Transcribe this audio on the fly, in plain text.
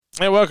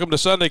And welcome to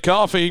Sunday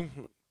Coffee.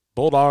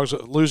 Bulldogs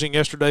losing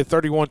yesterday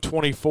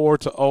 31-24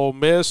 to Ole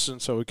Miss,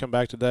 and so we come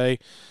back today.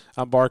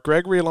 I'm Bart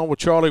Gregory along with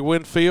Charlie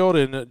Winfield,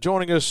 and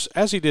joining us,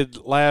 as he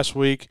did last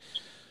week,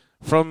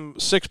 from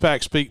Six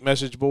Pack Speak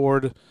message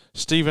board,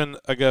 Stephen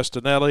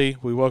Augustinelli.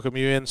 We welcome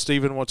you in,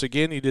 Stephen, once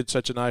again. You did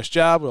such a nice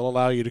job. We'll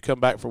allow you to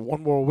come back for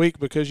one more week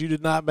because you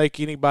did not make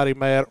anybody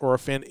mad or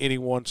offend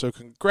anyone, so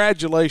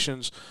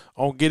congratulations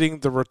on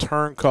getting the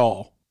return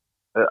call.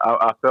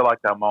 I feel like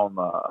I'm on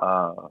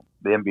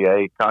the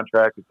NBA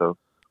contract. It's a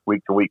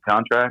week-to-week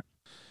contract,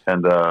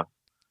 and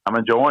I'm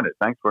enjoying it.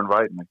 Thanks for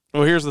inviting me.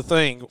 Well, here's the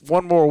thing.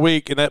 One more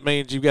week, and that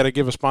means you've got to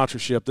give a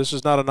sponsorship. This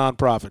is not a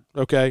nonprofit,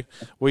 okay?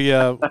 We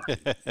you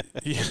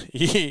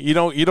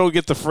don't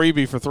get the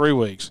freebie for 3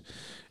 weeks.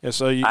 And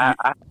so you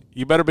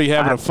better be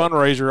having a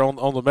fundraiser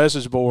on the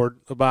message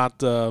board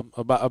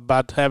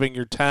about having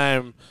your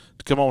time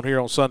to come on here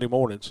on Sunday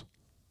mornings.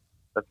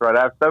 That's right.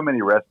 I have so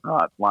many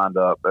restaurants lined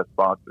up as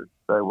sponsors,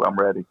 so I'm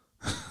ready.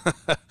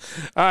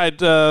 All right,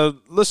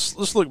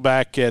 let's look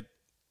back at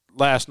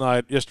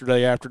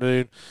yesterday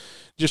afternoon,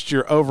 just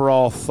your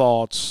overall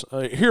thoughts.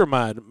 Here are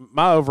mine.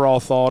 My overall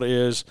thought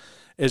is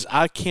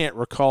I can't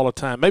recall a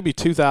time, maybe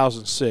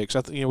 2006.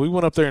 We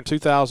went up there in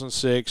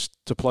 2006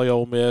 to play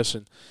Ole Miss,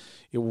 and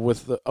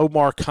with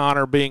Omar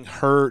Connor being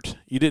hurt,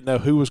 you didn't know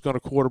who was going to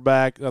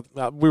quarterback.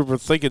 We were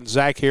thinking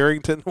Zach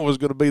Harrington was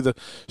going to be the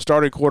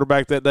starting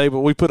quarterback that day, but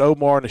we put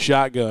Omar in the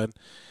shotgun,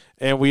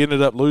 and we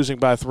ended up losing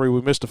by 3.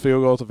 We missed a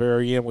field goal at the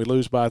very end. We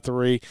lose by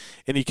 3,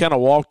 and he kind of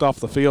walked off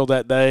the field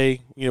that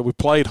day. We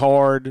played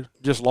hard,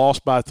 just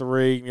lost by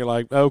 3, and you're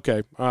like,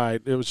 okay, all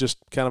right. It was just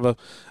kind of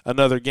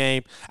another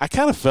game. I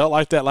kind of felt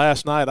like that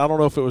last night. I don't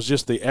know if it was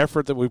just the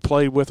effort that we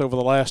played with over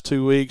the last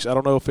 2 weeks. I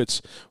don't know if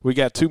it's we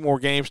got 2 more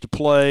games to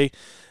play,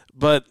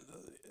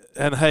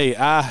 and hey,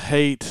 I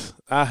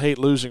hate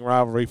losing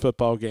rivalry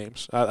football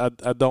games. I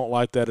don't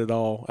like that at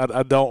all.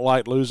 I don't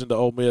like losing to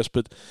Ole Miss,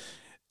 but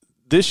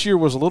this year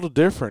was a little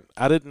different.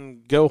 I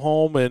didn't go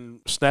home and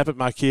snap at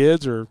my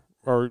kids or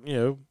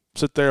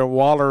sit there and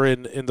waller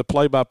in the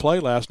play-by-play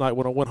last night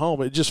when I went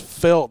home. It just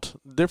felt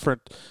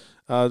different.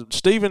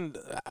 Stephen,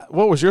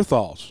 what was your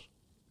thoughts?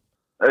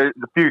 A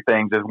few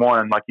things. There's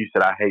one, like you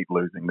said, I hate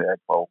losing the Egg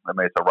Bowl. I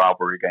mean, it's a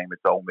rivalry game.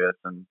 It's Ole Miss,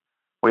 and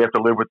we have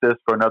to live with this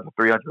for another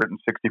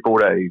 364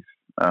 days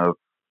of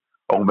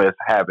Ole Miss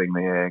having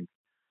the Egg.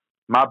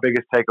 My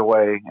biggest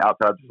takeaway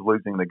outside of just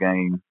losing the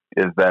game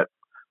is that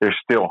there's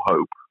still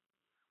hope.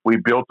 We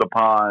built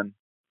upon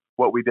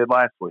what we did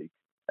last week,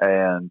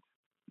 and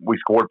we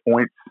scored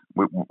points.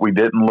 We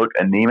didn't look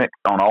anemic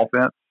on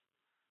offense,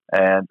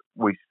 and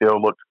we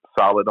still looked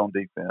solid on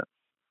defense.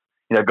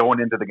 Going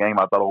into the game,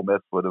 I thought Ole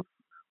Miss would have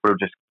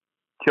just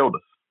killed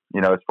us,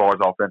 as far as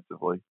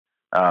offensively,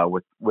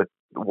 with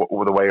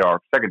the way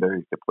our secondary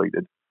is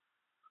depleted.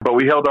 But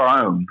we held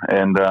our own,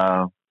 and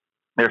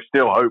there's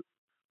still hope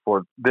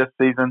for this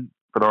season,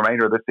 for the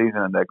remainder of this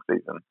season and next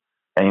season.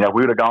 And, if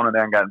we would have gone in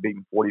there and gotten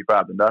beaten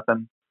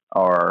 45-0,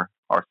 our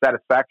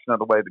satisfaction of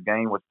the way the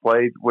game was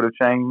played would have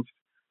changed.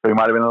 So we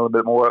might have been a little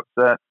bit more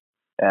upset,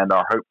 and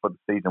our hope for the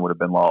season would have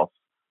been lost.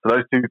 So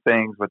those 2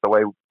 things, with the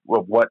way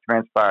of what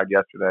transpired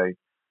yesterday,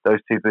 those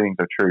 2 things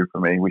are true for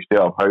me. We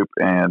still have hope,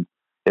 and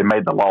it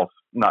made the loss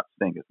not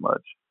sting as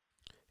much.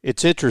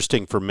 It's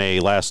interesting for me.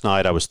 Last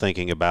night I was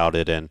thinking about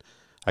it, and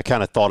I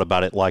kind of thought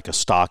about it like a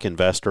stock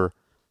investor.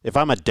 If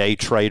I'm a day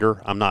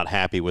trader, I'm not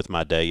happy with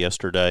my day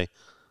yesterday.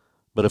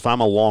 But if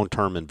I'm a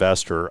long-term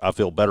investor, I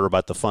feel better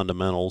about the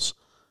fundamentals.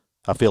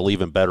 I feel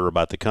even better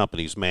about the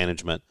company's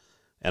management.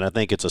 And I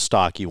think it's a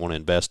stock you want to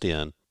invest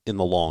in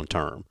the long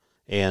term.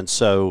 And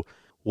so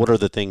what are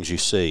the things you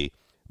see?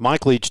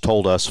 Mike Leach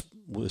told us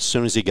as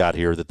soon as he got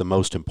here that the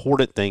most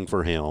important thing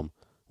for him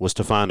was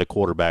to find a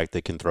quarterback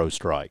that can throw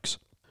strikes.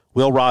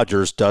 Will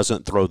Rogers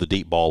doesn't throw the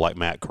deep ball like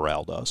Matt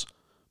Corral does.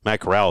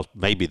 Matt Corral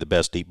may be the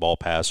best deep ball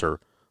passer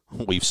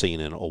we've seen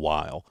in a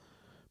while.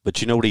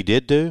 But you know what he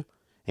did do?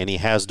 And he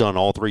has done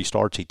all 3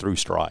 starts. He threw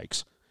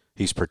strikes.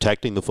 He's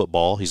protecting the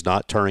football. He's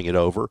not turning it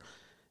over.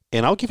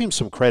 And I'll give him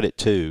some credit,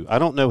 too. I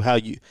don't know how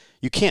you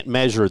can't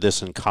measure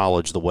this in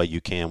college the way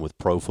you can with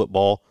pro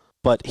football,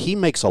 but he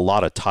makes a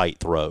lot of tight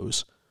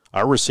throws.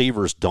 Our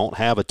receivers don't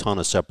have a ton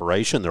of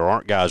separation. There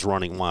aren't guys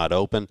running wide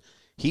open.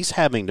 He's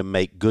having to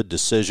make good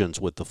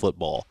decisions with the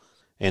football.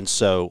 And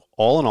so,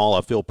 all in all,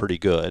 I feel pretty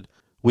good.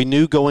 We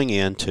knew going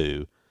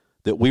into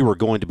that we were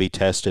going to be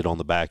tested on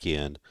the back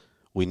end.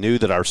 We knew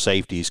that our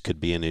safeties could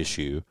be an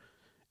issue,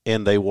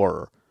 and they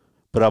were.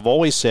 But I've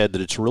always said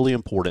that it's really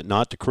important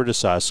not to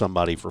criticize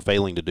somebody for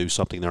failing to do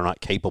something they're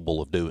not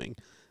capable of doing.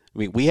 I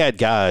mean, we had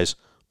guys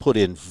put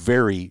in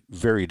very,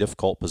 very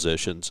difficult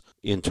positions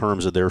in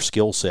terms of their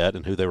skill set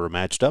and who they were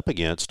matched up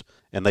against,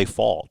 and they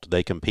fought.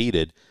 They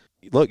competed.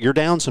 Look, you're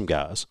down some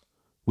guys.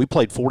 We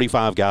played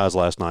 45 guys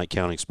last night,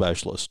 counting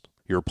specialists.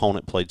 Your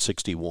opponent played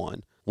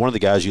 61. One of the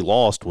guys you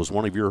lost was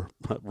one of your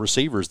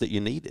receivers that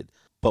you needed.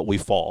 But we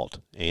fought,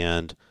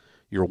 and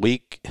you're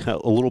weak a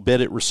little bit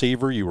at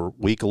receiver. You were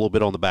weak a little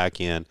bit on the back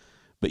end,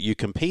 but you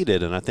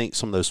competed, and I think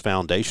some of those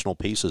foundational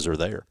pieces are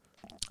there.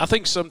 I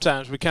think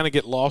sometimes we kind of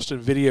get lost in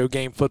video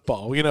game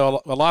football. You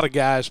know, a lot of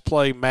guys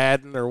play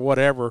Madden or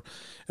whatever,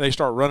 and they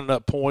start running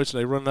up points,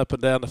 and they run up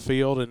and down the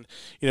field, and,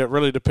 you know, it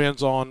really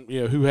depends on,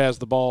 you know, who has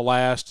the ball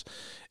last.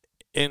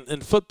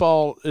 And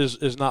football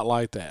is not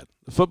like that.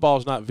 Football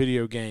is not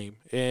video game.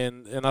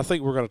 And I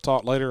think we're going to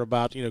talk later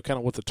about, you know, kind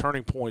of what the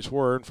turning points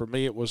were. And for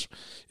me,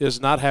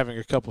 is not having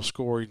a couple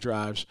scoring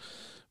drives.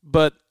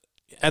 But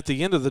at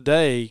the end of the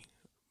day,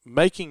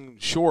 making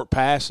short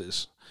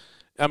passes,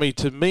 I mean,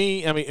 to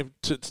me,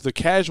 to the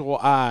casual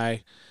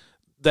eye,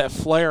 that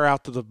flare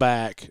out of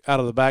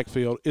the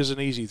backfield is an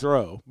easy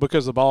throw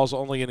because the ball's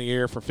only in the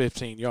air for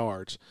 15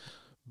 yards.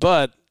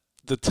 But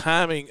the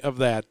timing of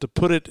that, to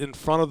put it in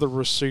front of the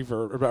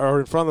receiver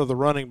or in front of the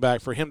running back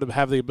for him to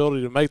have the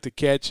ability to make the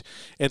catch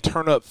and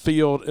turn up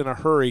field in a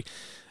hurry,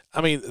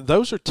 I mean,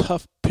 those are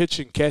tough pitch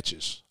and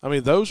catches. I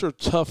mean, those are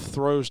tough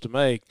throws to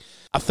make.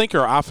 I think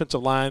our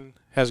offensive line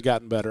has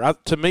gotten better.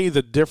 To me,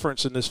 the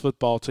difference in this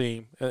football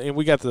team, and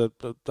we got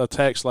the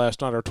text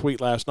last night, or tweet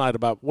last night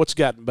about what's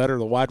gotten better,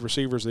 the wide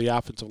receivers, the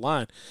offensive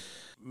line.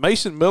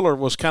 Mason Miller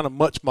was kind of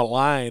much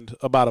maligned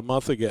about a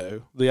month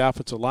ago, the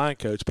offensive line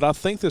coach, but I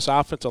think this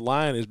offensive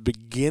line is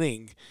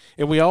beginning,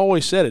 and we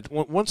always said it,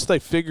 once they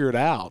figure it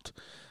out,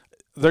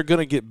 they're going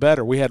to get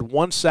better. We had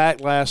 1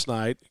 sack last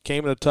night,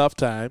 came at a tough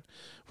time.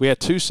 We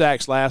had 2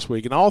 sacks last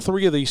week, and all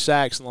 3 of these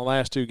sacks in the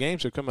last 2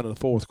 games have come in the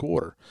fourth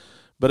quarter.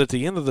 But at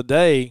the end of the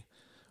day,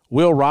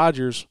 Will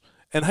Rogers,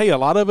 and hey, a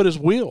lot of it is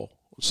Will.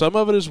 Some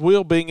of it is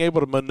Will being able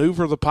to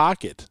maneuver the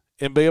pocket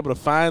and be able to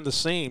find the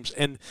seams.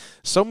 And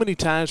so many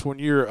times when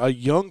you're a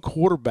young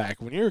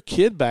quarterback, when you're a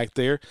kid back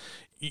there,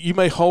 you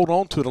may hold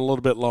on to it a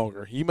little bit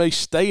longer. You may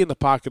stay in the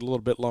pocket a little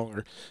bit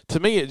longer. To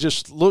me, it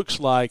just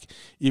looks like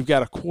you've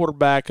got a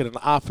quarterback and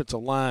an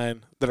offensive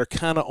line that are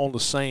kind of on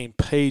the same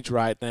page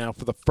right now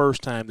for the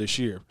first time this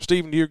year.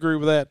 Steven, do you agree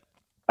with that?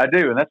 I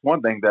do, and that's one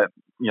thing that,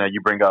 you know,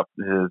 you bring up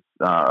his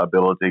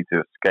ability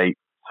to escape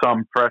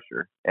some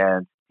pressure,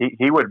 and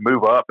he would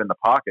move up in the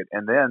pocket,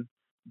 and then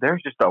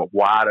there's just a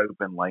wide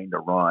open lane to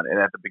run. And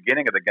at the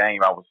beginning of the game,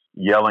 I was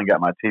yelling at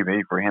my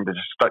TV for him to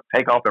just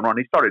take off and run.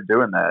 He started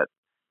doing that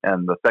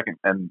in the second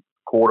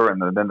quarter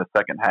and then the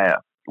second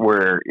half,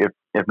 where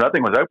if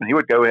nothing was open, he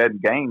would go ahead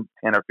and gain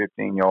 10 or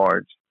 15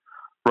 yards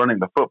running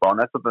the football. And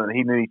that's something that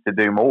he needs to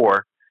do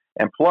more.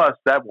 And plus,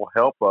 that will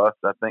help us,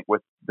 I think,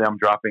 with them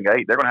dropping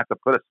 8. They're going to have to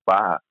put a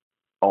spy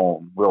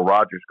on Will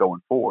Rogers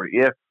going forward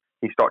if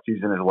he starts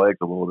using his legs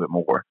a little bit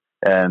more.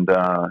 And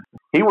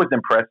he was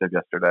impressive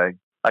yesterday.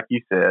 Like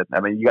you said,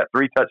 I mean, you got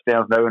 3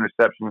 touchdowns, no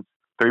interceptions,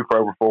 3 for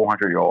over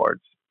 400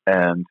 yards.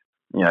 And,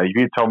 you know, if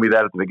you told me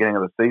that at the beginning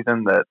of the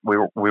season that we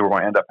were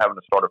going to end up having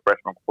to start a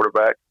freshman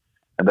quarterback,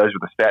 and those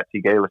are the stats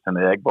he gave us in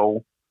the Egg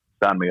Bowl,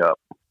 sign me up.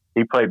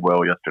 He played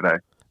well yesterday.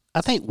 I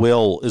think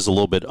Will is a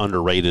little bit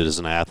underrated as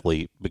an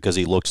athlete because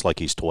he looks like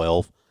he's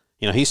 12.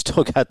 You know, he's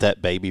still got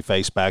that baby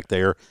face back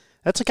there.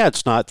 That's a guy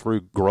that's not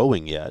through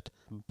growing yet.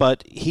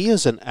 But he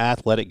is an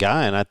athletic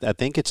guy, and I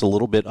think it's a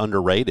little bit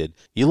underrated.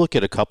 You look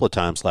at a couple of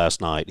times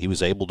last night, he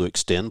was able to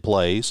extend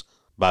plays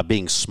by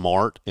being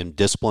smart and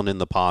disciplined in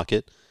the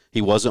pocket.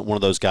 He wasn't one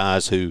of those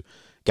guys who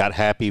got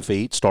happy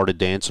feet, started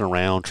dancing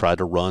around, tried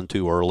to run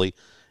too early.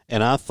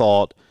 And I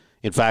thought,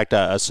 in fact,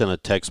 I sent a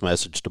text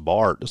message to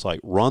Bart. It's like,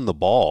 run the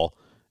ball.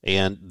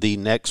 And the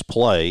next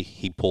play,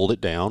 he pulled it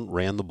down,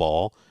 ran the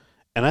ball.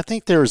 And I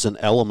think there's an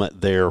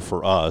element there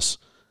for us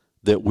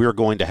that we're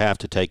going to have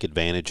to take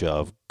advantage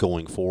of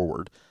going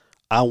forward.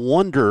 I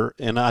wonder,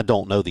 and I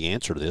don't know the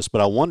answer to this,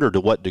 but I wonder to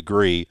what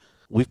degree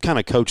we've kind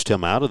of coached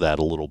him out of that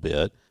a little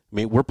bit. I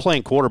mean, we're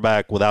playing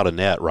quarterback without a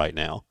net right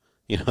now.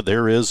 You know,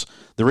 there is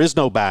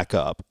no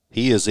backup.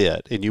 He is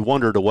it. And you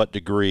wonder to what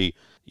degree,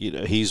 you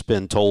know, he's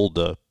been told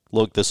to,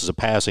 look, this is a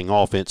passing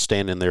offense,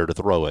 stand in there to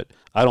throw it.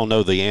 I don't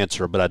know the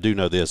answer, but I do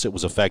know this. It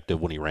was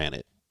effective when he ran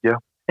it. Yeah.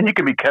 And you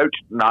can be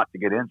coached not to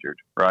get injured,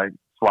 right?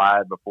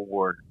 Slide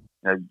before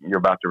you're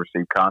about to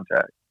receive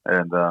contact.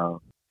 And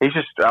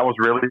I was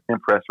really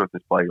impressed with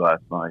his play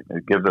last night.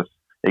 It gives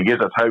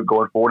us hope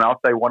going forward. And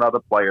I'll say one other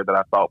player that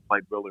I thought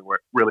played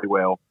really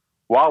well.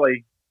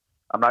 Wally,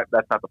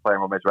 that's not the player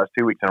I'm going to mention. That's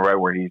 2 weeks in a row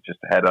where he's just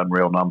had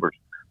unreal numbers.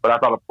 But I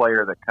thought a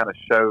player that kind of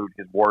showed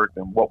his worth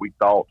and what we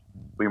thought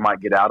we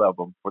might get out of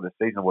him for the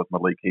season was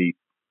Malik Heath.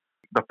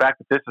 The fact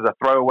that this is a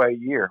throwaway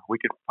year, we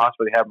could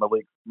possibly have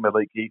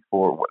Malik Heath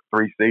for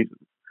 3 seasons.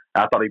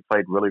 And I thought he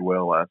played really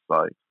well last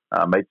night.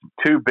 Made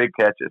 2 big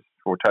catches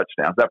for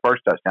touchdowns. That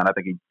first touchdown, I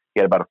think he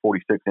had about a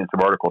 46-inch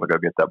vertical to go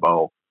get that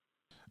ball.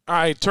 All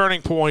right,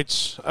 turning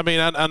points. I mean,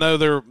 I know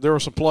there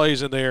were some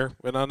plays in there,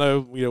 and I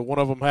know, you know, one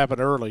of them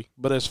happened early.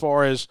 But as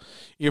far as,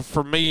 you know,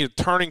 for me, a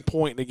turning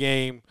point in the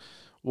game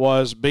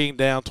was being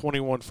down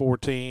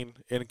 21-14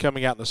 and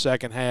coming out in the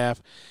second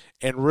half.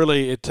 And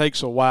really, it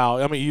takes a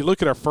while. I mean, you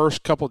look at our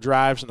first couple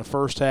drives in the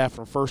first half and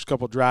our first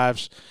couple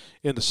drives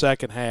in the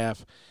second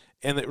half,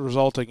 and it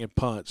resulting in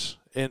punts.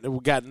 And we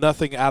got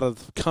nothing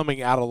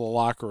coming out of the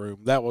locker room.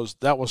 That was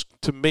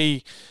to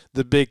me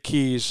the big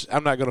keys.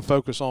 I'm not going to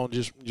focus on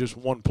just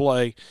one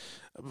play.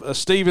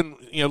 Steven,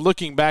 you know,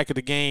 looking back at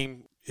the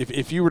game,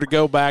 If you were to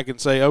go back and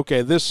say,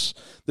 okay, this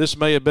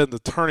may have been the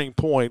turning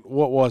point,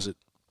 what was it?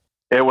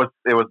 It was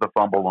the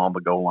fumble on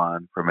the goal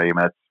line for me.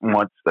 That's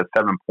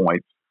 7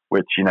 points,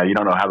 which, you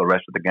don't know how the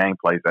rest of the game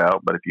plays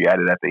out, but if you add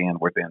it at the end,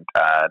 we're then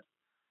tied.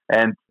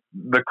 And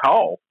the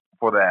call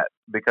for that,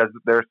 because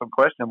there's some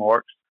question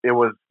marks, it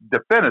was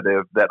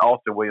definitive that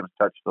Austin Williams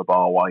touched the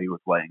ball while he was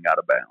laying out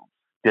of bounds.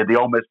 Did the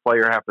Ole Miss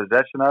player have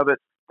possession of it?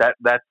 That's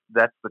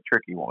the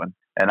tricky one.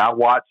 And I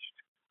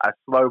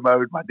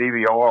slow-mode my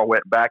DVR,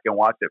 went back and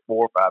watched it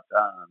 4 or 5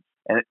 times.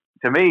 And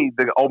to me,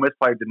 the Ole Miss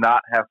player did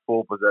not have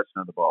full possession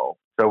of the ball.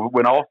 So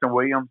when Austin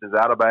Williams is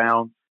out of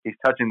bounds, he's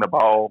touching the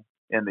ball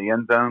in the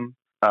end zone,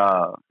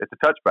 it's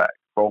a touchback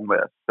for Ole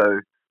Miss. So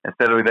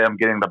instead of them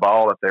getting the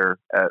ball at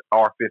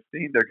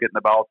R15, they're getting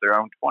the ball at their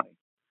own 20.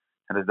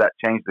 And does that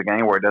change the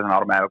game where it doesn't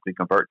automatically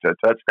convert to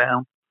a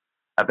touchdown?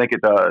 I think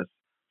it does.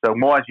 So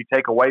more as you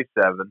take away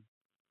 7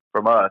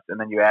 from us, and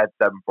then you add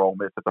 7 for Ole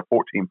Miss, it's a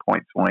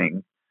 14-point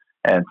swing.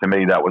 And to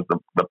me, that was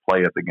the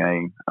play of the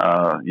game.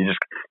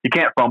 You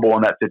can't fumble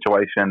in that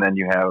situation. Then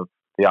you have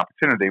the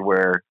opportunity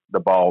where the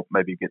ball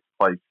maybe gets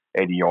placed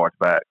 80 yards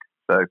back.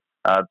 So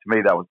to me,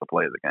 that was the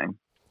play of the game.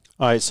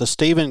 All right, so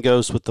Steven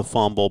goes with the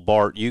fumble.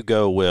 Bart, you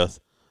go with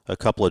a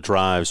couple of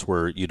drives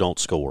where you don't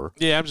score.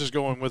 Yeah, I'm just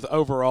going with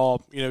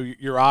overall,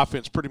 your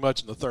offense pretty much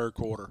in the third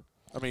quarter.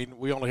 I mean,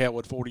 we only had,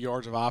 40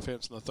 yards of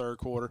offense in the third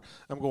quarter.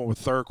 I'm going with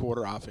third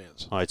quarter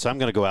offense. All right, so I'm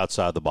going to go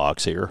outside the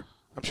box here.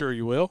 I'm sure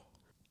you will.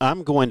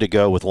 I'm going to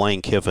go with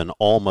Lane Kiffin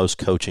almost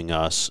coaching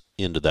us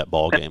into that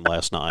ball game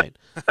last night.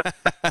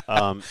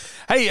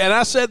 Hey, and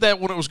I said that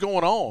when it was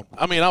going on.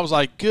 I mean, I was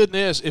like,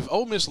 goodness, if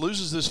Ole Miss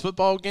loses this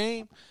football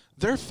game,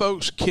 their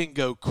folks can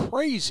go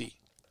crazy.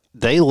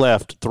 They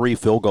left 3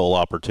 field goal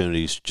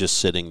opportunities just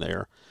sitting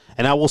there.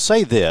 And I will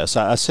say this.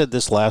 I said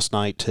this last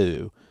night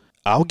too.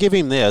 I'll give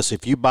him this.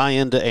 If you buy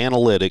into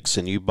analytics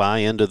and you buy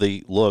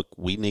into look,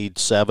 we need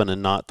 7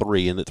 and not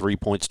 3, and that 3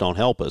 points don't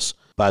help us.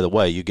 By the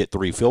way, you get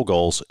 3 field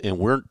goals, and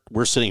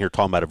we're sitting here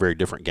talking about a very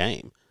different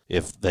game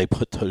if they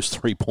put those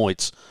 3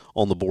 points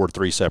on the board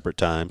 3 separate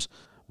times.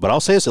 But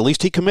I'll say this, at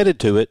least he committed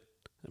to it.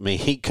 I mean,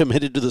 he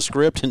committed to the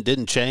script and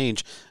didn't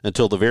change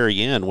until the very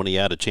end when he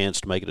had a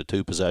chance to make it a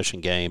 2-possession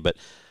game. But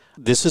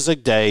this is a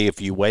day, if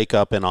you wake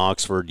up in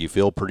Oxford, you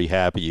feel pretty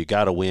happy, you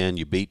got to win,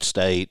 you beat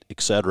State, et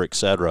cetera, et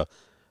cetera.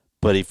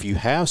 But if you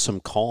have some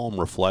calm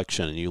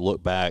reflection and you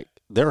look back,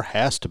 there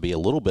has to be a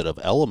little bit of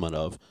element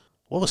of,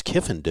 what was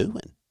Kiffin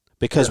doing?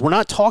 Because we're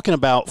not talking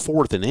about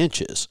 4th and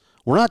inches.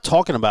 We're not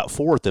talking about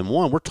 4th and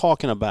 1. We're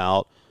talking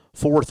about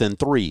 4th and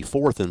 3,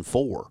 4th and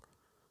 4.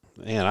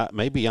 Man,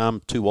 maybe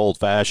I'm too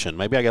old-fashioned.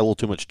 Maybe I got a little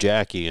too much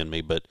Jackie in me,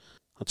 but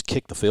let's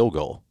kick the field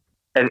goal.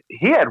 And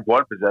he had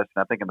one possession,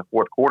 I think, in the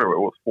fourth quarter where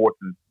it was 4th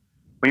and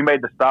we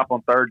made the stop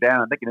on 3rd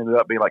down. I think it ended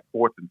up being like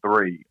 4th and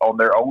 3 on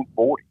their own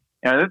 40.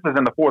 And this is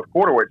in the fourth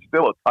quarter where it's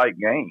still a tight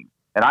game.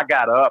 And I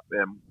got up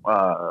and,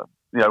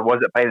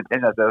 wasn't paying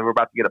attention. I said, we're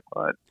about to get a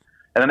punt.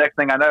 And the next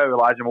thing I know,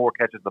 Elijah Moore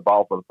catches the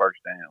ball for the first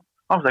down.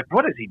 I was like,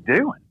 what is he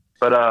doing?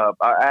 But I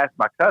asked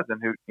my cousin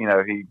who,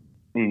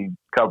 he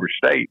covers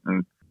State,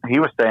 and he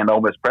was saying the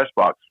Ole Miss press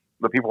box.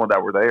 The people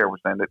that were there were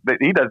saying that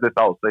he does this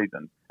all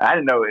season. I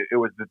didn't know it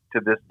was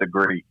to this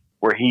degree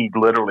where he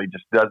literally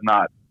just does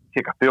not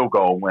kick a field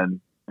goal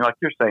when, like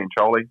you're saying,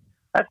 Charlie,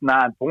 that's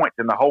 9 points,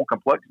 and the whole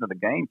complexion of the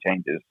game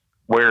changes.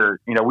 Where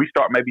we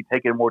start maybe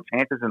taking more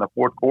chances in the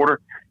fourth quarter,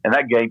 and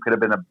that game could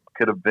have been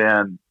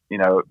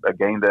a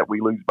game that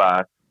we lose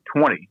by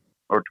 20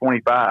 or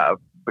 25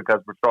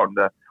 because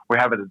we're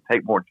having to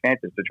take more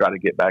chances to try to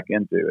get back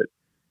into it.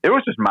 It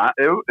was just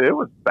it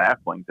was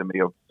baffling to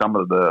me of some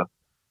of the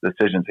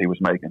decisions he was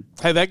making.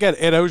 Hey, that got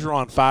Ed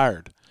Ogeron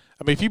fired.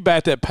 I mean, if you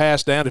bat that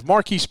pass down, if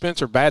Marquis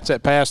Spencer bats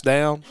that pass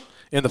down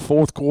in the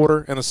fourth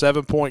quarter in a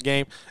 7-point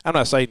game, I'm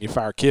not saying you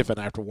fire Kiffin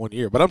after 1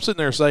 year, but I'm sitting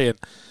there saying,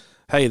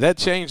 hey, that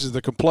changes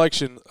the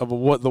complexion of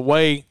the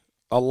way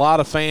a lot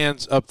of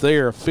fans up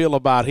there feel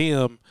about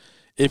him.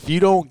 If you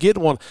don't get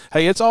one,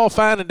 hey, it's all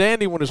fine and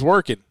dandy when it's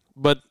working,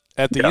 but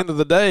at the end of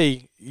the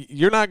day,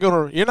 you're not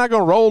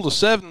gonna roll the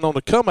 7 on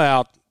the come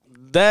out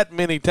that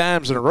many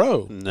times in a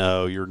row.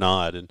 No, you're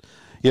not. And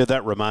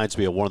that reminds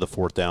me of one of the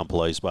 4th down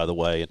plays, by the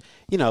way. And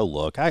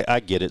look, I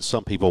get it.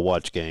 Some people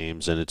watch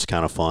games, and it's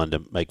kind of fun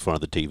to make fun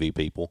of the TV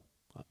people.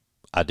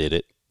 I did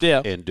it.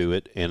 Yeah. And do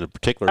it, and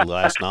particularly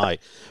last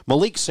night.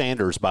 Malik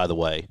Sanders, by the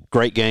way,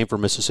 great game for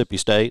Mississippi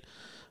State.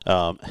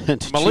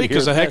 Malik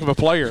is a heck of a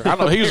player. I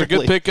know he was a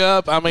good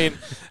pickup. I mean,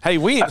 hey,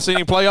 we ain't seen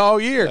him play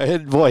all year.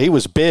 And boy, he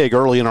was big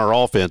early in our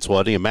offense,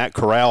 wasn't he? And Matt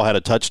Corral had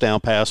a touchdown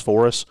pass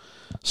for us.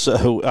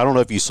 So I don't know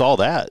if you saw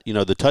that.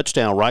 The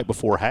touchdown right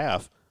before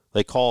half,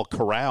 they call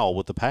Corral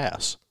with the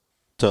pass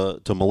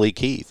to Malik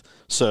Heath.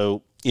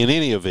 So in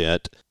any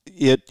event,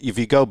 if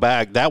you go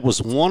back, that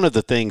was one of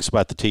the things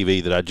about the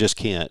TV that I just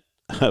can't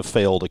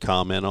fail to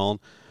comment on.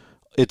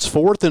 It's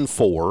 4th and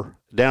 4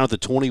 down at the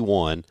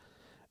 21,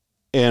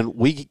 and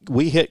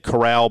we hit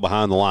Corral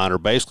behind the line, or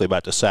basically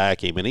about to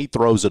sack him, and he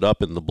throws it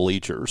up in the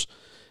bleachers.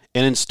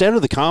 And instead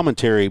of the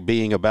commentary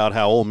being about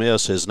how Ole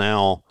Miss has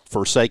now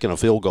forsaken a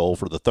field goal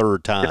for the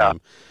 3rd time,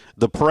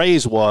 the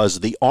praise was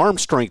the arm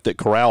strength that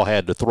Corral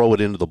had to throw it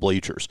into the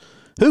bleachers.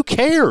 Who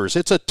cares?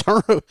 It's a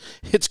turn.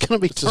 It's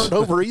going to be turned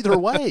over either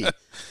way.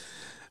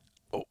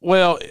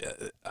 Well,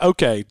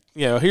 okay.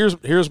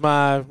 Here's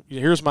my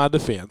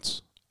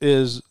defense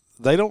is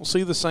they don't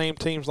see the same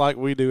teams like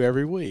we do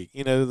every week.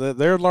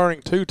 They're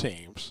learning two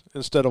teams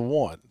instead of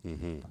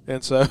one,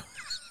 and so.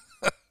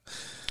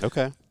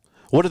 Okay.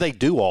 What do they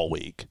do all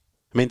week?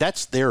 I mean,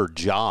 that's their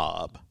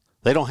job.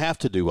 They don't have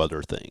to do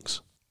other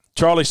things.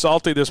 Charlie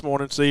salty this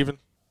morning, Stephen.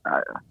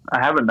 I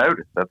haven't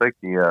noticed. I think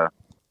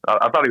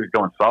I thought he was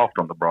going soft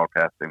on the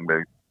broadcasting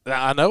booth.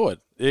 I know it.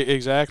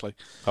 Exactly.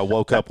 I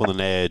woke up with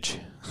an edge.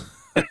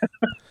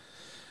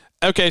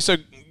 Okay, so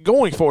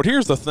going forward,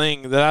 here's the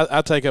thing that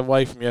I take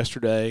away from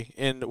yesterday,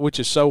 and which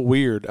is so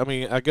weird. I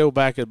mean, I go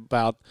back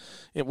about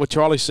what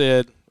Charlie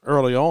said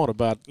early on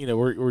about,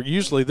 we're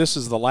usually this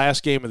is the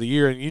last game of the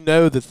year, and you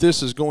know that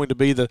this is going to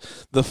be the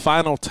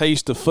final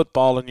taste of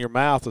football in your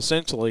mouth,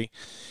 essentially.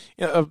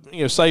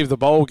 Save the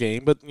bowl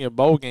game, but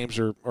bowl games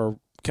are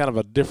kind of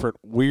a different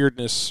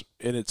weirdness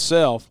in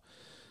itself.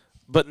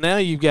 But now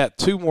you've got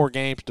two more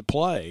games to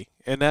play,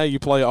 and now you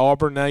play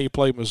Auburn, now you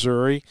play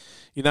Missouri.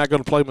 You're not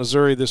going to play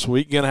Missouri this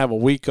week. You're going to have a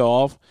week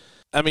off.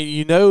 I mean,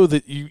 you know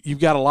that you've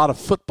got a lot of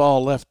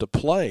football left to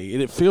play,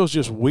 and it feels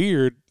just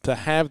weird to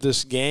have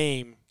this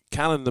game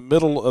kind of in the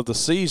middle of the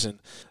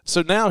season.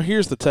 So now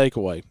here's the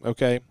takeaway,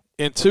 okay?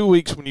 In 2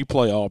 weeks when you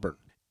play Auburn,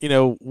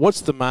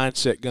 what's the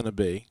mindset going to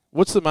be?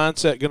 What's the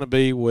mindset going to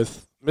be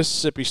with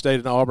Mississippi State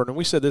and Auburn? And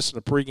we said this in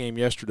the pregame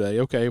yesterday.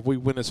 Okay, if we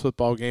win this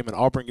football game and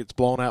Auburn gets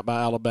blown out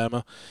by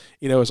Alabama,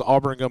 is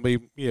Auburn going to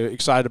be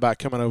excited about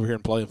coming over here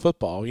and playing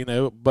football?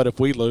 But if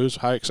we lose,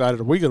 how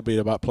excited are we going to be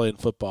about playing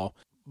football?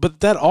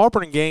 But that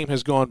Auburn game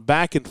has gone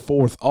back and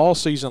forth all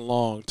season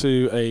long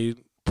to a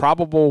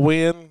probable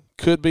win,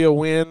 could be a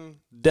win,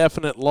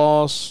 definite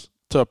loss,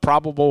 to a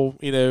probable,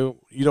 you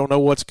don't know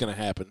what's going to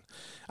happen.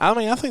 I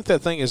mean, I think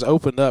that thing has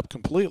opened up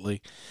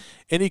completely.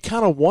 And you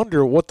kind of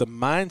wonder what the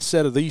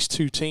mindset of these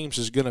two teams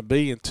is going to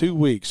be in 2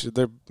 weeks.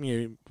 We're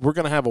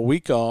going to have a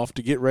week off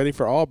to get ready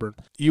for Auburn.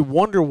 You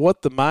wonder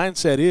what the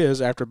mindset is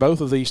after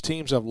both of these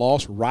teams have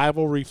lost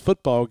rivalry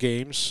football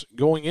games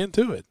going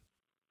into it.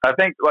 I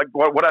think, like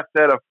what I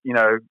said,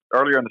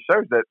 earlier in the show,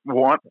 is that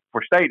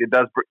for State,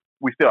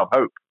 we still have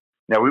hope.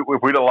 Now,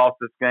 if we'd have lost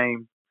this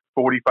game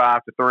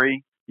 45-3,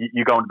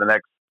 you go into the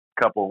next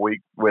couple of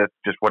weeks with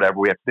just whatever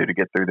we have to do to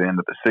get through the end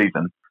of the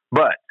season.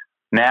 But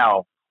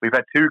now we've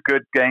had two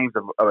good games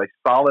of a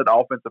solid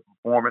offensive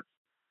performance.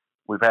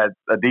 We've had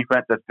a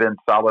defense that's been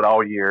solid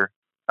all year.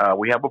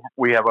 We have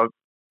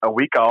a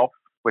week off,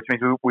 which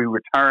means we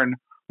return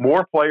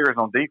more players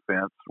on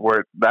defense,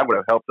 where that would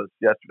have helped us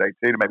yesterday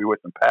too, maybe with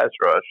some pass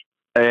rush.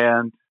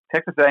 And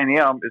Texas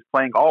A&M is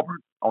playing Auburn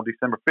on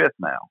December 5th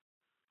now.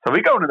 So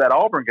we go into that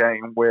Auburn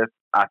game with,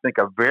 I think,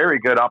 a very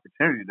good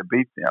opportunity to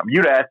beat them.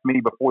 You'd asked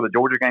me before the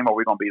Georgia game, are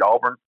we going to beat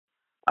Auburn?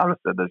 I would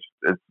have said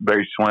it's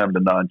very slim to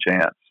none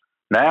chance.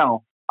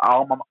 Now,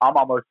 I'm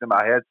almost in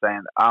my head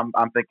saying I'm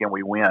thinking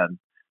we win,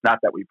 not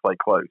that we play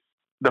close.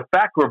 The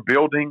fact we're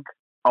building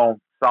on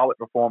solid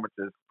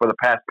performances for the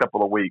past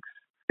couple of weeks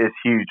is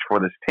huge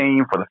for this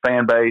team, for the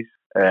fan base,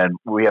 and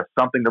we have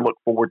something to look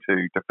forward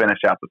to finish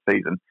out the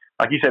season.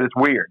 Like you said, it's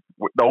weird.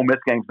 The Ole Miss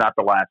game's not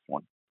the last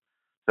one.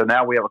 So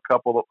now we have a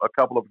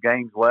couple of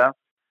games left,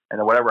 and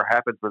then whatever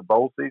happens with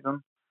bowl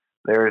season,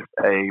 there's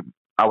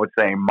I would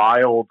say,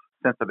 mild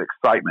sense of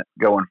excitement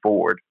going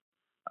forward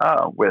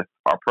with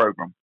our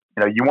program.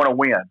 You want to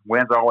win.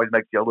 Wins always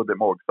makes you a little bit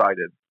more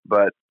excited.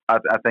 But I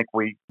think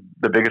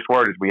the biggest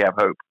word is we have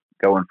hope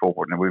going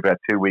forward, and we've had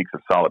 2 weeks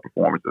of solid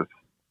performances.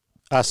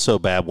 I so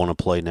bad want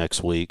to play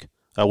next week.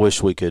 I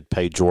wish we could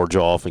pay Georgia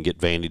off and get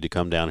Vandy to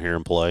come down here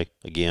and play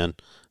again.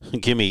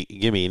 give me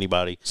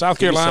anybody. South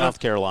Carolina. South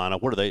Carolina.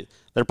 What are they?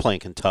 They're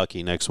playing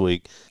Kentucky next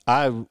week.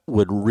 I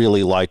would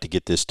really like to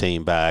get this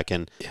team back.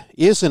 And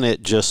isn't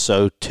it just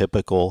so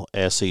typical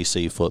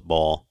SEC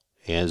football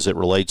as it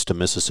relates to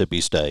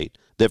Mississippi State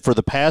that for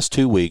the past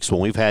 2 weeks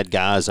when we've had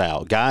guys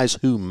out, guys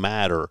who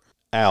matter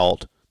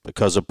out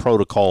because of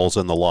protocols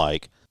and the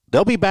like,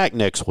 they'll be back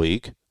next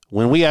week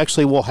when we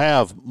actually will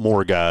have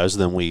more guys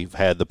than we've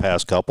had the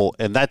past couple,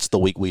 and that's the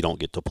week we don't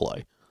get to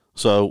play.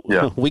 So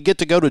we get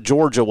to go to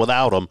Georgia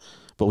without them,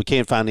 but we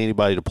can't find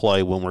anybody to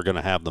play when we're going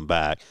to have them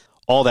back.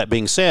 All that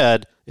being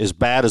said, as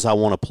bad as I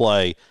want to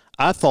play,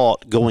 I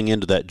thought going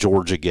into that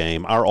Georgia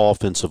game, our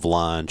offensive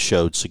line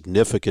showed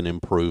significant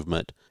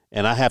improvement,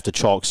 and I have to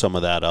chalk some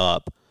of that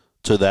up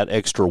to that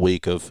extra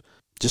week of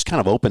just kind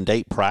of open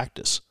date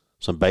practice,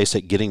 some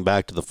basic getting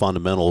back to the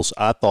fundamentals.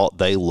 I thought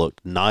they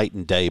looked night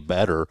and day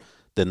better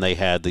than they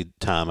had the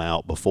time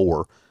out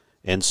before.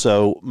 And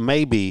so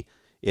maybe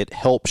it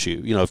helps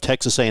you. If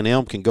Texas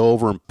A&M can go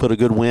over and put a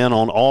good win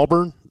on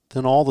Auburn,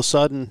 then all of a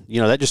sudden,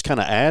 that just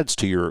kind of adds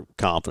to your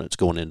confidence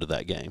going into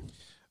that game.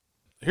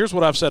 Here's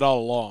what I've said all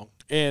along,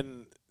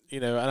 and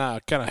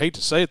I kind of hate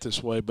to say it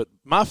this way, but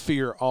my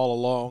fear all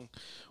along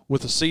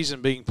with the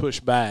season being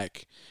pushed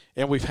back,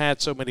 and we've had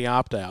so many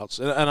opt-outs.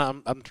 And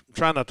I'm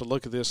trying not to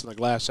look at this in the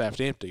glass half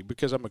empty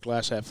because I'm a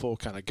glass half full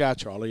kind of guy,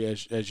 Charlie,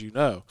 as you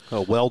know.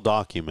 Oh, well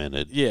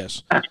documented.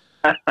 Yes.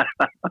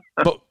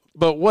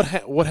 but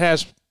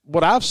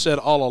what I've said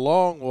all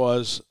along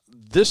was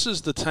this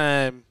is the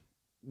time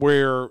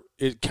where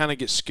it kind of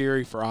gets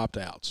scary for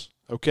opt-outs.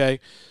 Okay,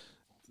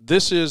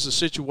 this is a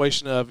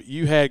situation of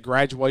you had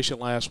graduation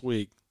last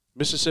week.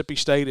 Mississippi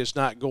State is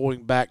not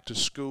going back to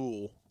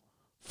school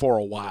for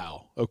a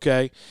while,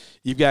 okay?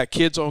 You've got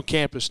kids on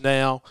campus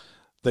now.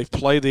 They've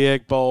played the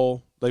Egg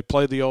Bowl. They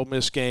played the Ole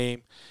Miss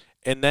game.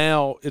 And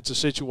now it's a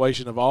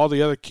situation of all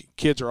the other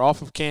kids are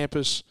off of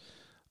campus.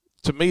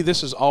 To me,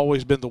 this has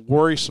always been the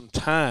worrisome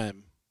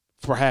time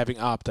for having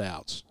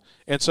opt-outs.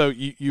 And so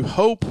you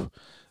hope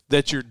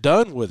that you're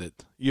done with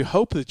it. You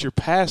hope that you're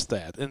past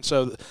that. And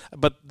so,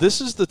 but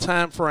this is the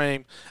time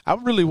frame. I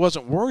really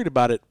wasn't worried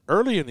about it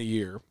early in the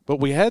year, but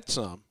we had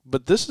some.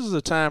 But this is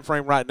the time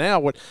frame right now,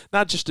 what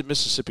not just at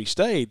Mississippi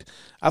State.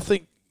 I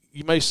think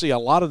you may see a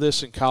lot of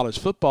this in college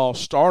football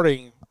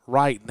starting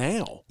right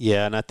now.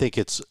 Yeah, and I think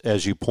it's,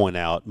 as you point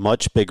out,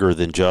 much bigger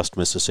than just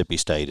Mississippi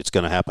State. It's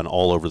going to happen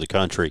all over the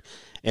country.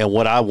 And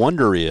what I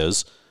wonder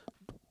is,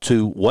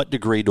 to what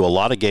degree do a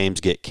lot of games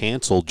get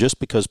canceled just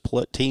because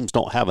teams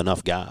don't have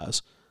enough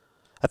guys?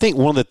 I think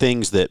one of the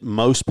things that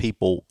most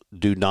people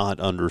do not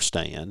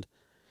understand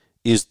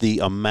is the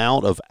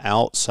amount of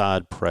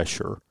outside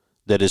pressure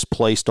that is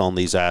placed on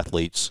these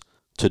athletes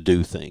to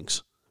do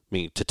things. I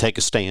mean, to take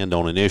a stand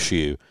on an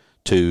issue,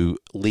 to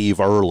leave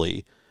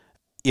early.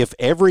 If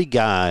every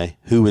guy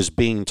who is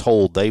being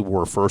told they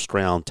were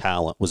first-round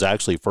talent was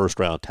actually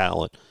first-round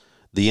talent,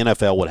 the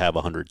NFL would have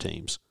 100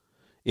 teams.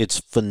 It's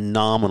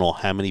phenomenal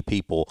how many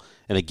people,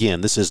 and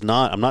again,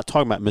 I'm not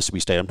talking about Mississippi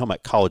State, I'm talking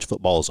about college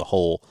football as a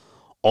whole.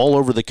 All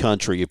over the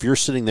country, if you're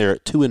sitting there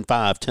at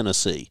 2-5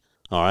 Tennessee,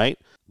 all right,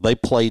 they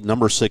played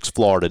number 6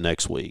 Florida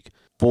next week.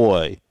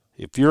 Boy,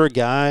 if you're a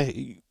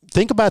guy,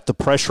 think about the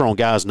pressure on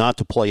guys not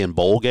to play in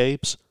bowl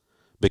games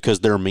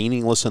because they're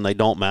meaningless and they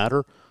don't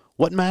matter.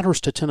 What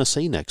matters to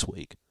Tennessee next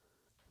week?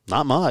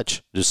 Not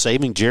much. Does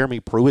saving Jeremy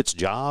Pruitt's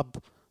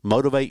job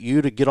motivate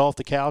you to get off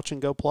the couch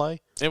and go play?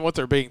 And what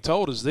they're being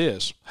told is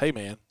this: hey,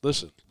 man,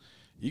 listen,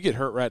 you get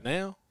hurt right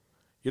now,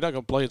 you're not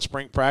going to play in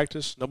spring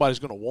practice. Nobody's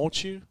going to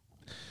want you.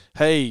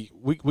 Hey,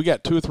 we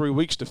got 2 or 3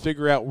 weeks to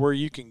figure out where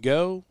you can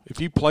go.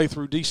 If you play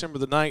through December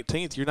the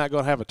 19th, you're not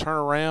going to have a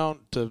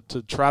turnaround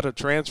to try to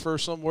transfer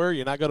somewhere.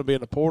 You're not going to be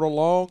in the portal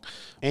long.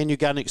 And you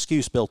got an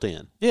excuse built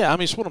in. Yeah, I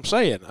mean, it's what I'm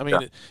saying. I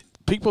mean,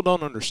 people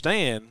don't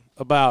understand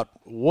about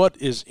what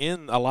is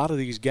in a lot of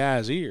these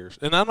guys' ears.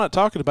 And I'm not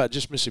talking about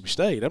just Mississippi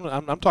State.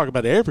 I'm talking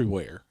about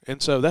everywhere.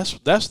 And so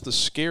that's the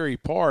scary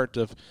part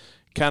of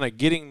kind of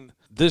getting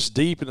this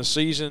deep in the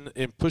season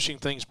and pushing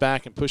things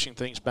back and pushing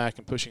things back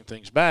and pushing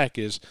things back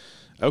is,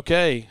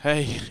 okay,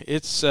 hey,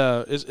 it's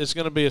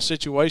going to be a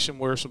situation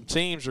where some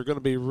teams are going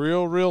to be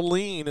real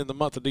lean in the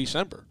month of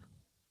December.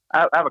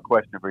 I have a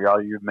question for y'all.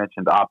 You've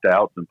mentioned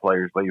opt-outs and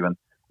players leaving.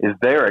 Is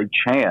there a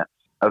chance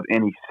of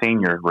any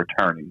senior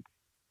returning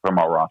from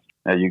our roster?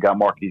 Now, you got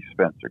Marquise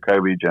Spencer,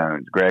 Kobe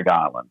Jones, Greg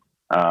Island.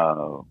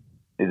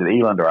 Is it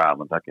Eland or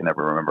Island? I can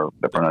never remember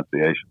the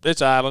pronunciation.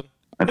 It's Island.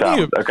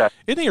 Okay.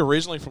 Isn't he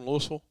originally from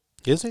Louisville?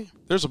 Is he?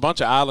 There's a bunch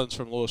of islands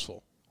from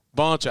Louisville.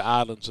 Bunch of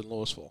islands in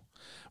Louisville.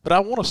 But I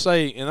want to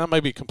say, and I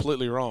may be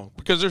completely wrong,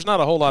 because there's not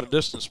a whole lot of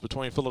distance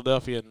between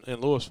Philadelphia and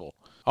Louisville.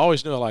 I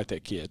always knew I liked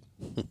that kid.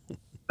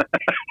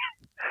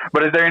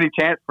 But is there any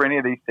chance for any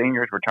of these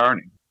seniors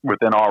returning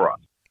within our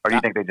roster? Or do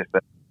you think they just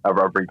said, I've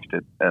reached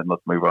it and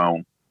let's move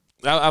on?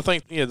 I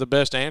think the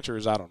best answer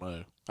is I don't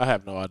know. I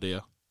have no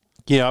idea.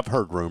 Yeah, I've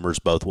heard rumors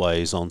both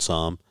ways on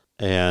some.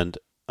 And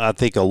I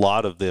think a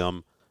lot of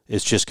them,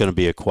 it's just going to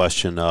be a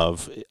question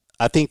of,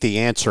 I think the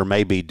answer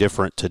may be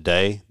different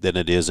today than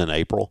it is in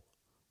April,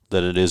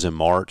 than it is in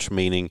March,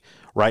 meaning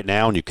right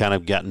now, and you've kind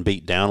of gotten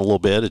beat down a little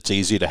bit, it's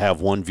easy to have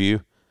one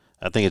view.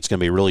 I think it's going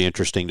to be really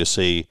interesting to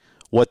see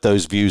what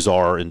those views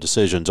are and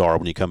decisions are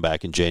when you come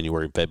back in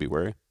January and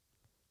February.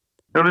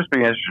 It'll just be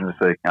interesting to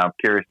see. I'm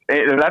curious.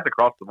 That's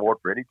across the board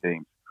for any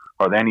teams.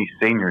 Are there any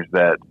seniors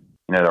that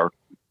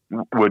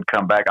would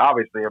come back?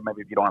 Obviously, or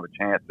maybe if you don't have a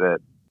chance at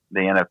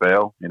the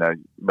NFL,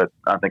 but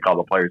I think all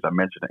the players I'm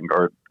mentioning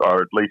are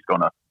at least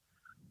going to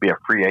be a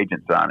free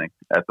agent signing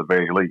at the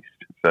very least.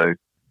 So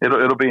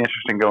it'll be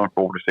interesting going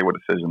forward to see what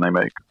decision they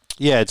make.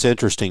 Yeah, it's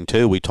interesting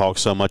too. We talk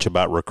so much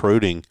about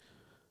recruiting,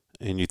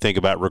 and you think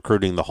about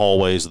recruiting the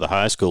hallways of the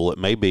high school. It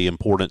may be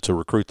important to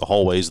recruit the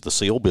hallways of the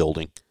SEAL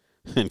building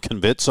and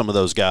convince some of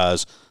those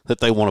guys that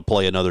they want to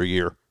play another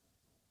year.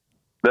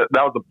 That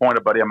was the point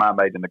a buddy of mine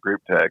made in the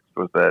group text,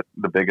 was that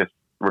the biggest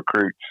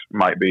recruits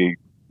might be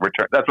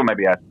return. That's what made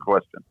me ask the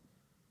question.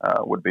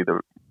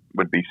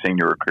 Would be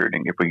senior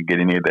recruiting if we could get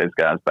any of those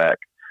guys back,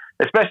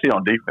 especially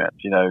on defense.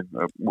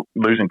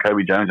 Losing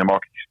Kobe Jones and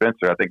Marquise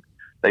Spencer, I think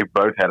they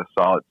both had a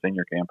solid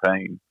senior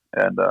campaign,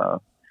 and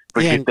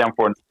we get down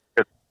for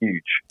it's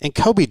huge. And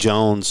Kobe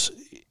Jones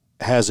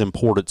has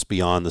importance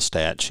beyond the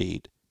stat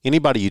sheet.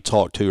 Anybody you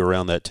talk to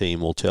around that team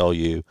will tell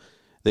you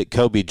that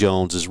Kobe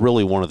Jones is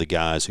really one of the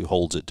guys who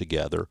holds it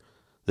together,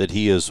 that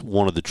he is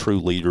one of the true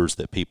leaders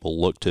that people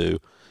look to.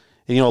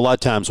 And, a lot of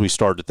times we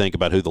start to think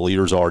about who the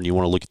leaders are, and you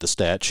want to look at the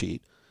stat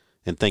sheet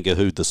and think of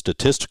who the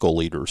statistical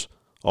leaders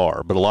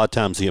are. But a lot of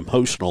times the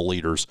emotional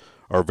leaders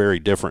are very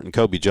different, and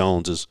Kobe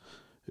Jones has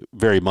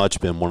very much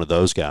been one of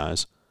those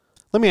guys.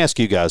 Let me ask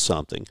you guys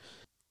something.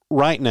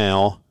 Right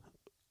now,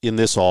 in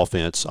this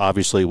offense,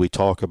 obviously we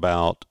talk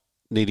about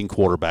needing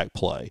quarterback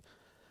play.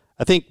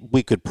 I think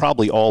we could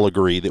probably all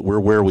agree that we're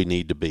where we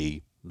need to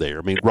be there.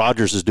 I mean,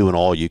 Rodgers is doing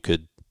all you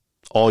could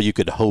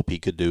hope he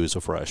could do as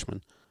a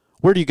freshman.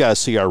 Where do you guys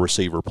see our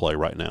receiver play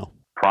right now?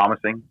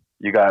 Promising.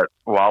 You got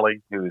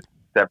Wally, who has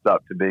stepped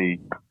up to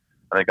be,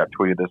 I think I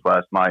tweeted this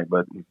last night,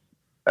 but he's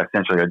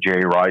essentially a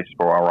Jerry Rice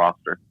for our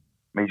roster.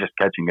 I mean, he's just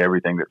catching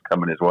everything that's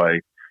coming his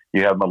way.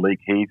 You have Malik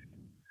Heath,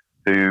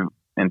 who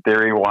in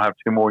theory will have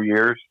 2 more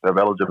years of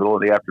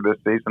eligibility after this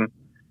season.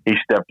 He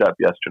stepped up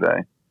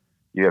yesterday.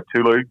 You have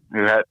Tulu, who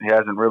he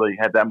hasn't really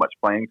had that much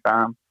playing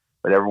time,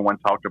 but everyone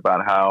talked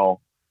about how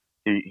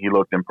he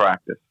looked in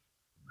practice.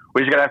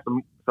 We just got to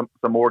have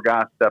some more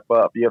guys step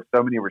up. You have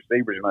so many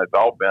receivers in this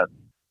offense.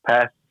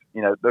 Past,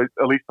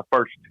 at least the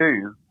first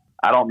 2,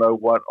 I don't know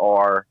what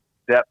our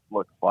depth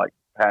looks like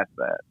past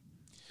that.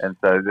 And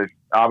so there's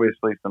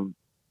obviously some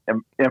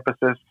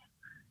emphasis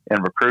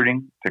in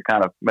recruiting to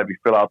kind of maybe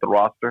fill out the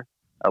roster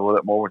a little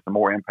bit more with some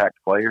more impact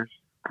players.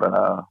 But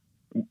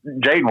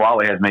Jaden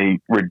Wally has me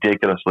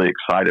ridiculously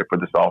excited for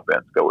this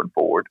offense going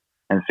forward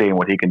and seeing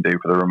what he can do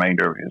for the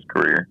remainder of his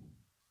career.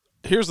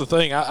 Here's the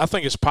thing. I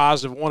think it's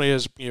positive. One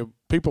is,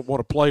 people want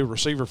to play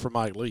receiver for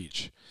Mike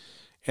Leach.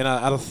 And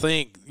I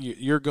think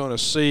you're going to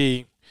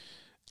see,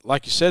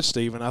 like you said,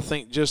 Stephen, I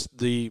think just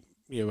the,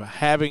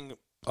 having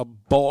a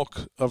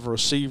bulk of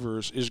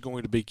receivers is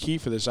going to be key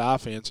for this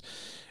offense,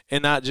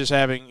 and not just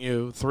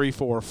having, 3,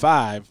 4, or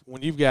 5.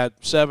 When you've got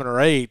 7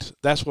 or 8,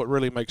 that's what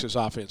really makes this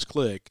offense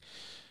click.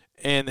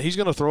 And he's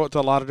going to throw it to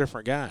a lot of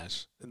different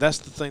guys. That's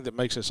the thing that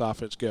makes this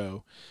offense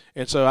go.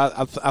 And so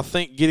I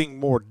think getting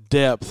more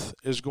depth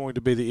is going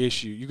to be the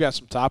issue. You got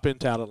some top-end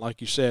talent,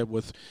 like you said,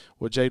 with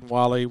Jaden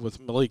Wally,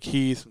 with Malik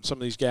Heath, and some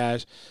of these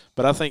guys.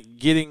 But I think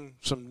getting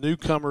some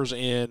newcomers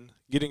in,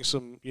 getting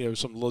some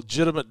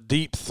legitimate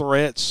deep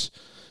threats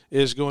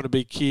is going to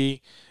be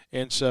key.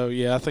 And so,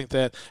 I think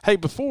that. Hey,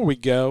 before we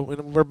go,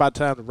 and we're about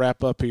time to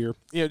wrap up here,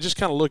 just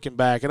kind of looking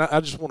back, and I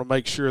just want to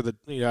make sure that,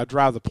 I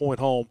drive the point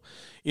home,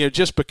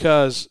 just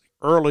because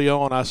early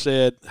on I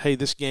said, hey,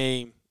 this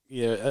game,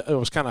 it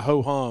was kind of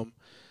ho-hum,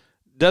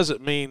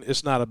 doesn't mean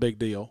it's not a big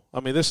deal. I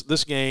mean,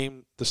 this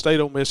game, the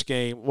State-Ole Miss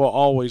game, will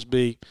always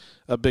be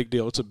a big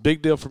deal. It's a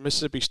big deal for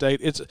Mississippi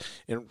State.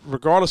 And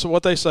regardless of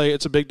what they say,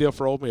 it's a big deal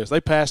for Ole Miss.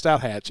 They passed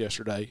out hats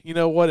yesterday. You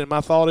know what? And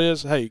my thought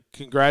is, hey,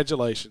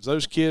 congratulations.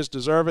 Those kids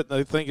deserve it.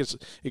 They think it's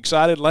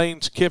excited. Lane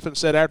Kiffin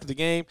said after the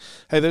game,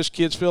 hey, those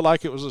kids feel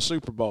like it was a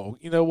Super Bowl.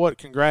 You know what?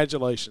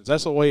 Congratulations.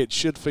 That's the way it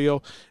should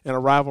feel, and a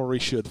rivalry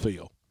should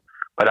feel.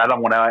 But I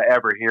don't want to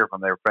ever hear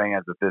from their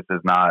fans that this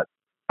is not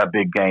a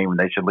big game and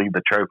they should leave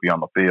the trophy on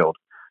the field.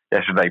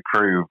 Yesterday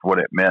proved what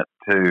it meant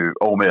to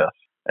Ole Miss,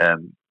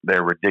 and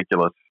their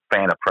ridiculous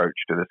fan approach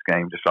to this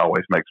game just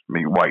always makes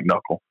me white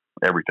knuckle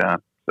every time.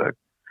 So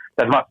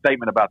that's my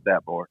statement about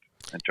that, Bart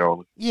and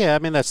Charlie. Yeah, I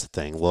mean, that's the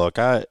thing. Look,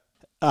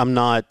 I'm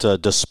not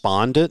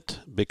despondent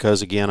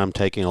because, again, I'm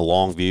taking a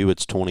long view.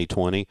 It's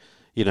 2020.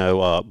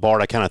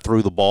 Bart, I kind of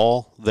threw the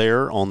ball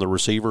there on the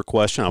receiver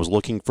question. I was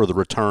looking for the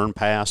return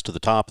pass to the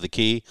top of the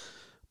key,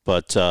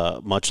 but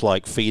much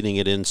like feeding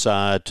it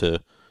inside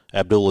to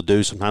Abdullah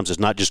Do, sometimes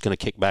it's not just going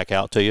to kick back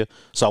out to you.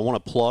 So I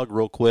want to plug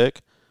real quick.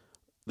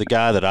 The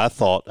guy that I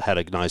thought had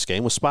a nice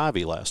game was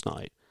Spivey last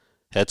night.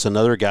 That's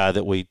another guy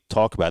that we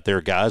talk about. There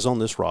are guys on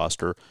this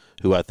roster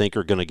who I think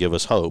are going to give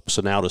us hope.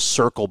 So now to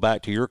circle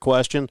back to your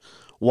question,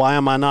 why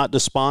am I not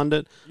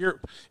despondent?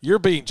 You're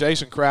being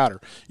Jason Crowder.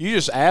 You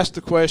just asked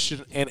the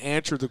question and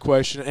answered the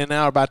question, and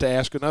now are about to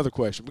ask another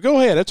question. But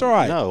go ahead. It's all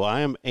right. No, I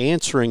am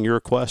answering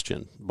your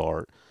question,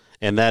 Bart,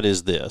 and that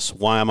is this.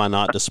 Why am I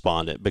not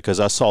despondent?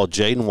 Because I saw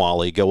Jaden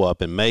Wally go up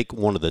and make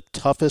one of the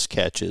toughest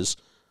catches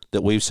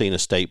that we've seen a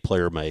state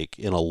player make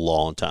in a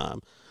long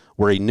time,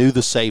 where he knew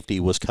the safety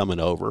was coming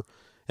over,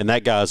 and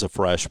that guy's a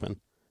freshman,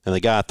 and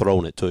the guy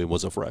throwing it to him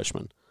was a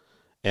freshman.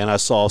 And I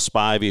saw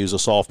Spivey, who's a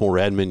sophomore,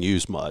 hadn't been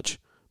used much,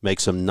 make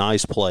some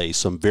nice plays,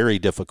 some very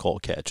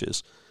difficult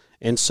catches.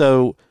 And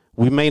so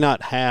we may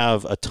not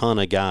have a ton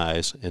of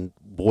guys, and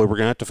boy, we're going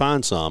to have to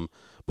find some,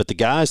 but the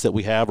guys that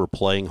we have are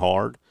playing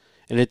hard.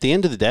 And at the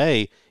end of the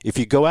day, if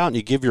you go out and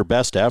you give your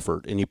best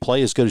effort and you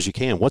play as good as you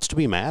can, what's to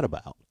be mad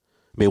about?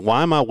 I mean,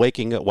 why am I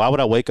waking up? Why would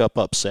I wake up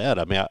upset?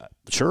 I mean,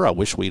 sure, I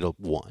wish we'd have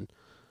won.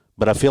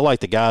 But I feel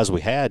like the guys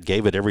we had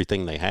gave it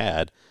everything they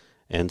had.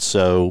 And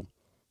so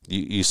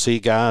you see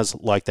guys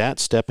like that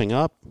stepping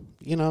up,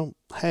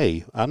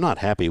 hey, I'm not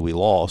happy we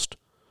lost,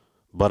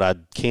 but I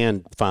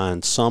can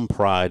find some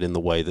pride in the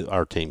way that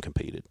our team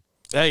competed.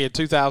 Hey, in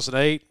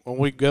 2008, when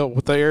we go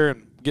there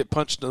and get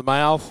punched in the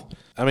mouth,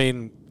 I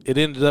mean, it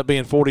ended up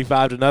being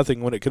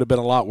 45-0 when it could have been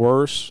a lot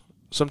worse.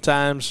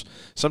 Sometimes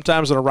in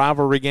a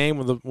rivalry game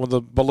when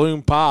the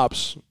balloon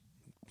pops,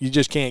 you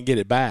just can't get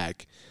it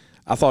back.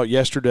 I thought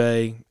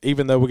yesterday,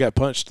 even though we got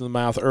punched in the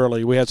mouth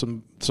early, we had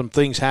some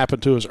things happen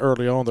to us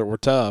early on that were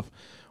tough.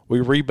 We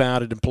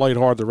rebounded and played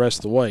hard the rest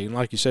of the way. And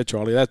like you said,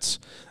 Charlie, that's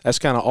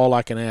kind of all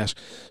I can ask.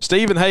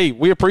 Stephen, hey,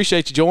 we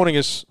appreciate you joining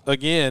us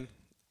again.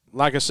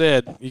 Like I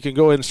said, you can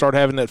go ahead and start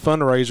having that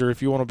fundraiser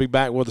if you want to be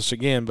back with us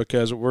again,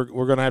 because we're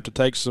going to have to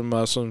take some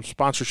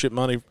sponsorship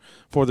money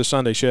for the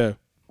Sunday show.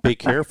 Be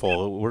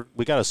careful.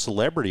 We got a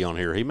celebrity on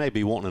here. He may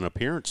be wanting an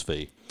appearance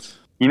fee.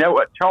 You know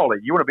what, Charlie?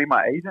 You want to be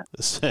my agent?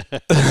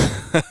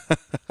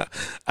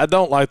 I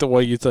don't like the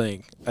way you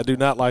think. I do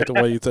not like the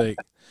way you think.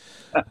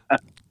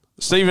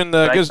 Stephen,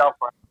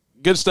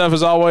 good stuff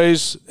as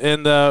always.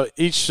 And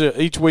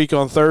each week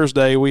on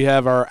Thursday, we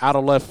have our Out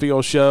of Left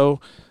Field show.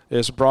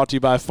 It's brought to you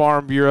by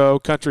Farm Bureau,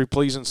 Country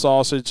Pleasing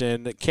Sausage,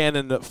 and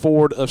Cannon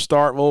Ford of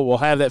Starkville. We'll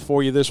have that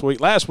for you this week.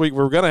 Last week we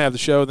were going to have the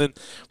show. Then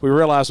we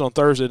realized on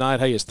Thursday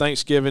night, hey, it's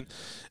Thanksgiving.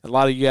 And a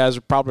lot of you guys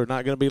are probably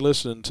not going to be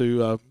listening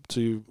to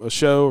a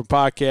show or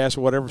podcast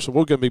or whatever. So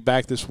we're going to be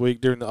back this week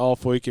during the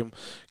off week and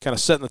kind of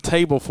setting the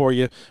table for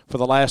you for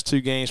the last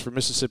two games for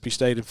Mississippi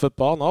State in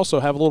football, and also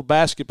have a little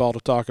basketball to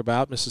talk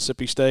about.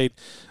 Mississippi State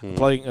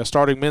playing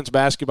starting men's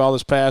basketball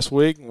this past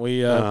week.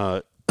 We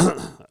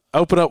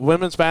open up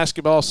women's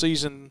basketball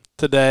season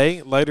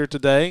later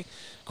today.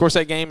 Of course,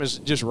 that game is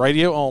just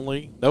radio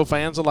only, no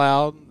fans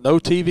allowed, no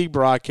TV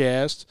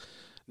broadcast,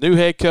 new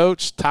head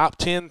coach, top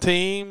 10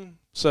 team.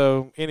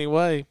 So,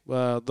 anyway,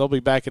 they'll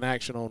be back in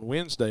action on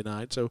Wednesday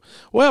night. So,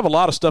 we'll have a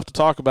lot of stuff to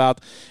talk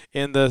about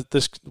in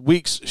this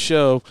week's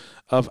show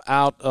of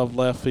Out of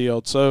Left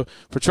Field. So,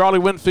 for Charlie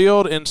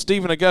Winfield and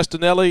Stephen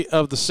Augustinelli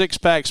of the Six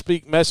Pack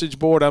Speak message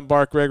board, I'm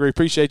Bart Gregory.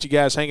 Appreciate you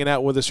guys hanging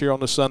out with us here on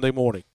this Sunday morning.